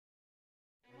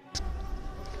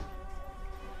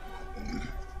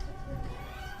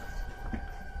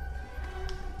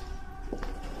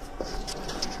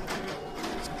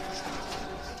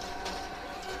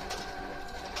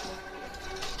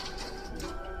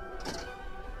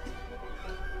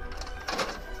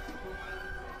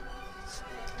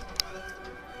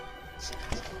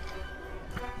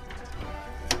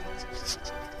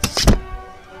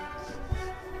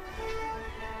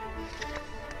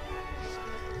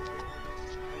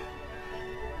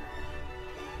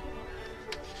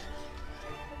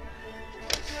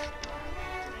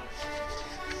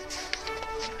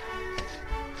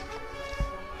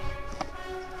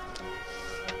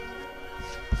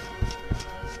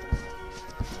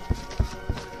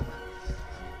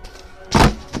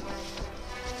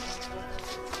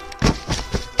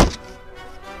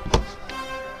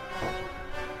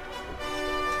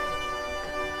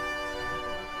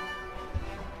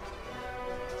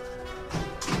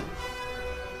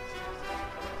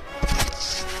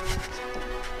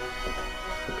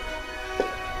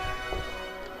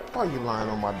Why are you lying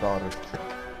on my daughter?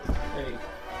 Hey,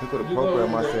 Look at the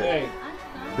program I said.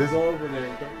 Hey, go over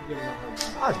there. Don't give him a hard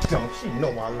time. I don't. She know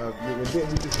I love you. And then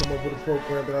we just come up with a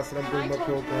program that I said I'm bringing my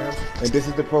program. And this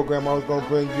is the program I was going to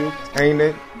bring you, ain't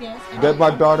it? Yes. That my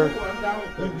daughter. I'm down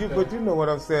with that. But you know what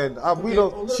I'm saying. We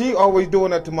don't. She always doing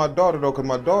that to my daughter though, because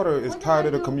my daughter is tired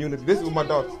of the community. This is what my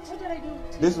daughter. What did I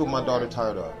do? This is what my daughter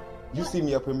tired of. You see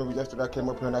me up here. Remember yesterday I came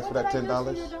up here and asked for that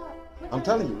 $10. I'm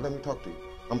telling you. Let me talk to you.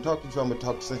 I'm talking to you. I'm gonna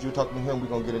talk. Since you're talking to him, we're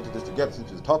gonna get into this together.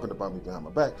 Since you're talking about me behind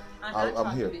my back,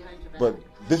 I'm here. But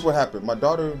this what happened. My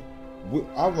daughter.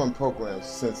 I run programs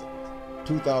since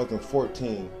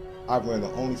 2014. I ran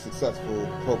the only successful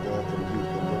program for the youth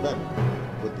in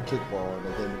Ravenna with the kickball,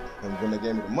 and when they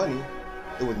gave me the money,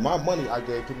 it was my money I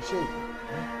gave to the children.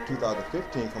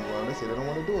 2015 come around, they said they don't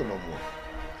want to do it no more.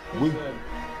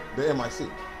 The MIC,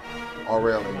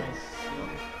 RL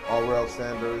and RL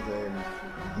Sanders and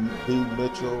B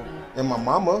Mitchell and my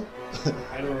mama.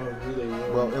 I don't know who they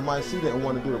were. Well, MIC didn't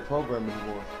want to do the program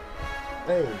anymore.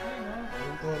 Hey,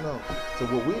 what's going on? So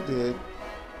what we did,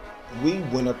 we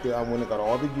went up there. I went and got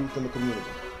all the youth in the community,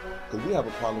 because we have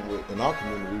a problem in our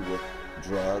community with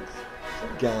drugs,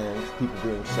 gangs, people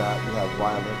being shot. We have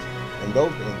violence, and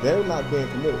they're not being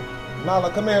committed.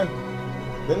 Nala, come here.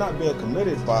 They're not being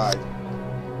committed by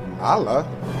Nala.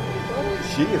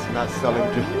 She is not selling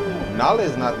drugs. Nala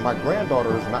is not. My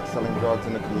granddaughter is not selling drugs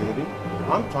in the community.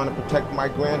 I'm trying to protect my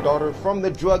granddaughter from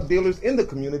the drug dealers in the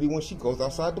community when she goes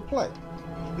outside to play.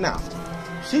 Now,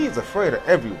 she's afraid of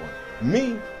everyone.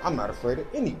 Me, I'm not afraid of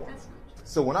anyone.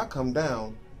 So when I come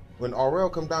down, when RL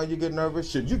come down, you get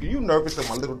nervous. You nervous of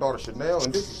my little daughter Chanel,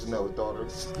 and this is Chanel's daughter.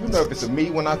 You nervous of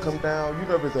me when I come down. You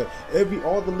nervous of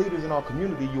all the leaders in our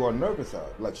community. You are nervous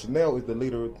of. Like Chanel is the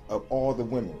leader of all the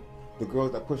women, the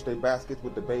girls that push their baskets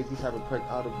with the babies having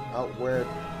outward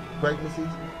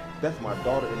pregnancies. That's my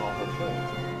daughter and all her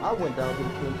friends. I went down to the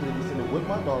King Kennedy Center with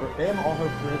my daughter and all her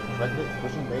friends, pregnant,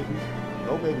 pushing babies.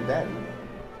 No baby daddy,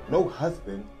 no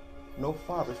husband, no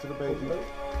fathers to the baby.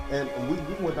 And we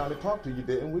went down to talk to you,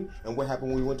 didn't we? And what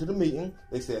happened when we went to the meeting?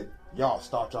 They said, y'all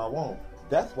start y'all own.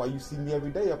 That's why you see me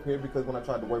every day up here, because when I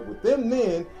tried to work with them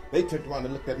then, they turned around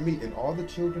and looked at me and all the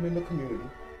children in the community.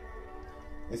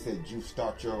 They said, you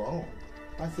start your own.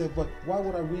 I said, but why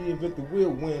would I reinvent the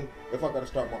wheel when, if I got to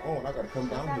start my own, I got to come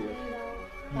down here.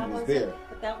 You was there.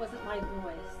 But that wasn't my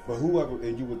voice. But whoever,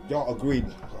 and y'all agreed.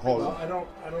 Hold on. I don't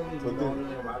even know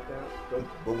anything about that.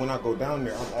 But when I go down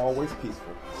there, I'm always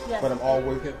peaceful. Yes. But I'm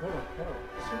always. Okay, hold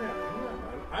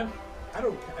on.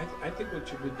 I think what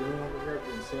you've been doing over here,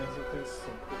 been saying some good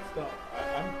stuff.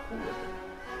 I'm cool with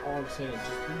it. All I'm saying is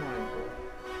just be mindful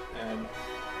and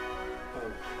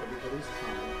of everybody's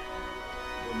time.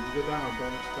 When you go down,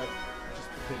 don't expect just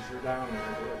because you're down there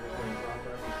that everything's wrong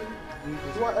with everything.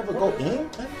 Do I ever go in?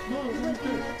 No,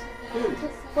 dude.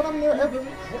 But I'm there every. Let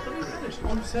me finish.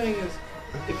 What I'm saying is,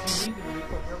 if you need to meet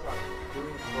with her about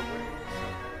doing programs,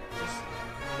 just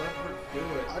let her do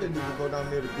it. I didn't even go down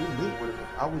there to meet with her.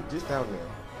 I was just down there.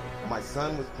 My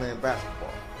son was playing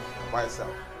basketball by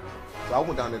himself. So I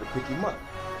went down there to pick him up.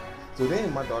 So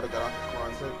then my daughter got out the car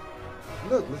and said,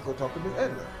 look, let's go talk to Miss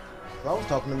Edna. So I was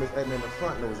talking to Miss Edna in the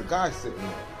front, and there was a guy sitting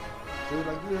there. So he was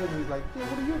like, yeah, and he was like, yeah,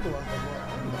 what are you doing? I was like, well,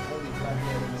 I'm the only black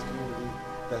man in this community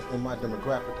that's in my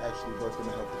demographic actually working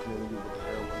to help the community with the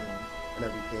heroin and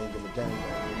everything, and the gang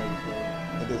and everything.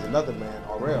 And there's another man,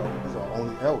 RL, who's our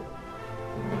only elder.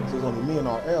 So it's only me and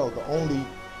RL, the only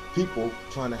people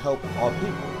trying to help our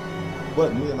people.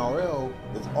 But me and RL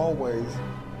is always,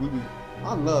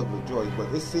 I love LaJoy, but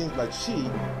it seems like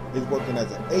she is working as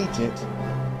an agent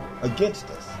against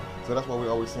us. So that's why we're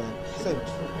always saying, say for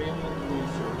family and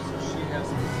community services, she has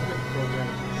specific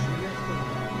programs that she has put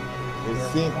on.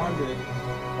 They're funded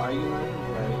by United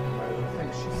Way, by the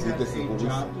things she has a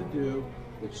job to do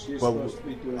that she's supposed to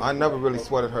be doing. I never really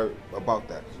sweated her about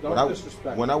that. So don't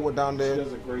disrespect when I went down there, she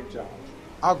does a great job.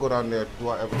 I'll go down there. Do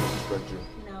I ever disrespect you?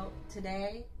 You know,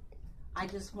 today, I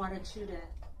just wanted you to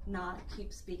not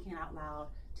keep speaking out loud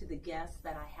to the guests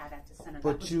that I had at the center.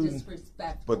 But that was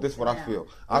disrespectful. But this is what I feel.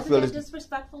 I feel it's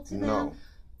disrespectful to them. No.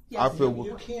 Yes, I feel.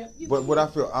 You can't. But what I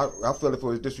feel, I feel if it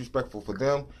was disrespectful for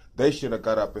them, they should have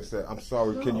got up and said, "I'm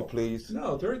sorry. Can you please?"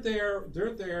 No, they're there.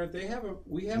 They're there. They have a.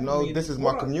 We have. No, this is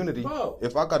my community.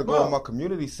 If I got to go in my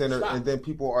community center and then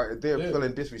people are there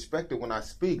feeling disrespected when I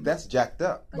speak, that's jacked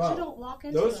up. But you don't walk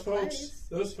into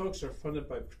those folks are funded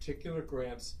by particular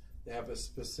grants They have a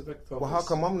specific focus. Well, how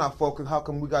come I'm not focused? How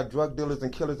come we got drug dealers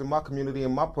and killers in my community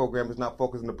and my program is not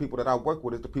focused on the people that I work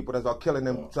with? It's the people that are killing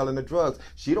them, selling the drugs.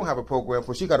 She don't have a program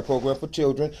she got a program for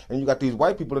children, and you got these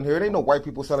white people in here. There ain't no white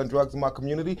people selling drugs in my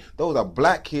community. Those are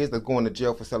black kids that's going to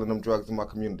jail for selling them drugs in my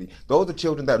community. Those are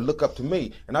children that look up to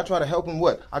me, and I try to help them.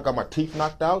 What? I got my teeth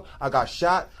knocked out. I got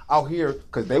shot out here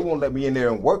because they won't let me in there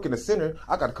and work in the center.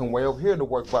 I got to come way over here to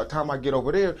work. By the time I get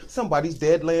over there, somebody's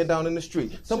dead laying down in the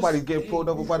street. Somebody's getting pulled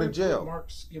over by the jail.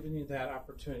 Mark's giving you that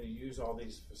opportunity to use all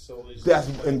these facilities.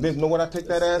 And then you know what I take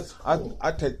that as?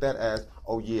 I take that as,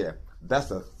 oh yeah,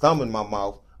 that's a thumb in my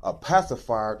mouth, a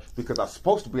pacifier, because I'm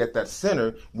supposed to be at that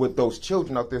center with those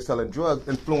children out there selling drugs,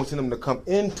 influencing them to come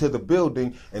into the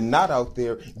building and not out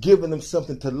there, giving them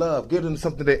something to love, giving them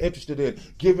something they're interested in,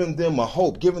 giving them a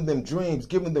hope, giving them dreams,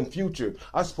 giving them future.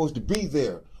 I'm supposed to be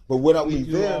there. But without me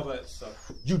there,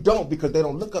 you don't, because they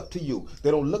don't look up to you.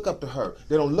 They don't look up to her.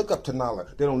 They don't look up to Nala.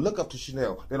 They don't look up to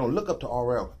Chanel. They don't look up to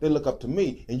RL. They look up to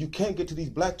me. And you can't get to these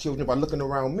black children by looking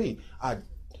around me.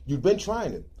 You've been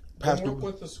trying it. Work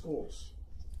with the schools.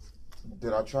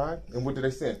 Did I try? And what did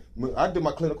they say? I did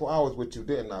my clinical hours with you,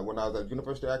 didn't I? When I was at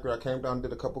University of Akron, I came down and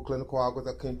did a couple clinical hours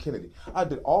at King Kennedy. I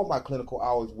did all my clinical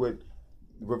hours with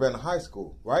Ravenna High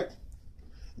School, right?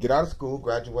 Get out of school,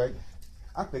 graduate.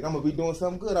 I think I'm going to be doing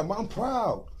something good. I'm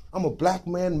proud. I'm a black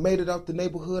man, made it out the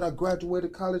neighborhood. I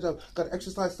graduated college. I got an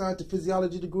exercise science and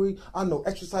physiology degree. I know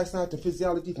exercise science and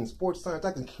physiology from sports science.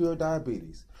 I can cure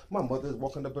diabetes. My mother is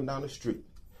walking up and down the street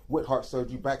with heart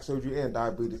surgery, back surgery, and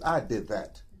diabetes. I did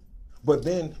that. But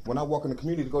then when I walk in the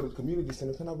community to go to the community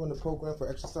center, can I run the program for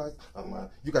exercise?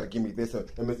 You got to give me this.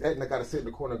 And Miss Edna got to sit in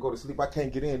the corner and go to sleep. I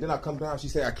can't get in. Then I come down. She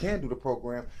say I can do the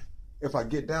program. If I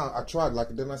get down, I tried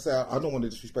then I say I don't want to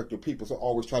disrespect your people, so I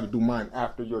always try to do mine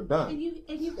after you're done.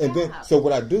 And then so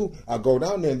what I do, I go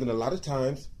down there, and then a lot of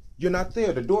times you're not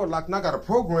there. The door locked, and I got a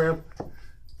program.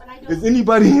 But I don't, is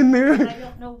anybody in there? But I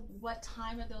don't know what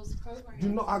time of those programs. You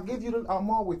know, I'll give you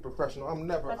I'm always professional. I'm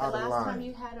never out of line. But the last time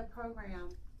you had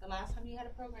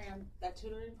a program, that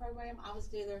tutoring program, I was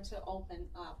there to open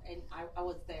up, and I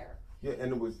was there. Yeah,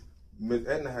 and it was. Miss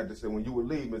Edna had to say, when you would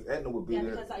leave, Miss Edna would be there. Yeah,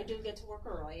 because I do get to work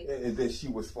early. And then she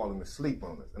was falling asleep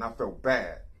on us, and I felt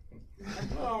bad.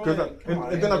 Oh,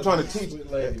 and then I'm trying to teach.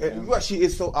 And she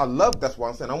is so, I love, that's why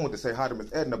I'm saying I wanted to say hi to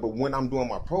Miss Edna, but when I'm doing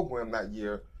my program that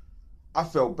year, I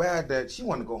felt bad that she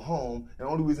wanted to go home, and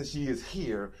the only reason she is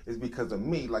here is because of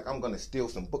me. Like, I'm going to steal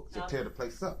some books to tear the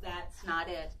place up. That's not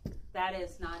it. That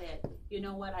is not it. You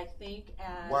know what I think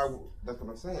as... Why? That's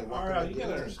what I'm saying. All right, you got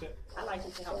to understand. I like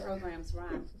to see how programs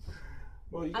run.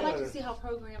 Well, I like to see how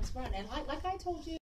programs run. And like I told you,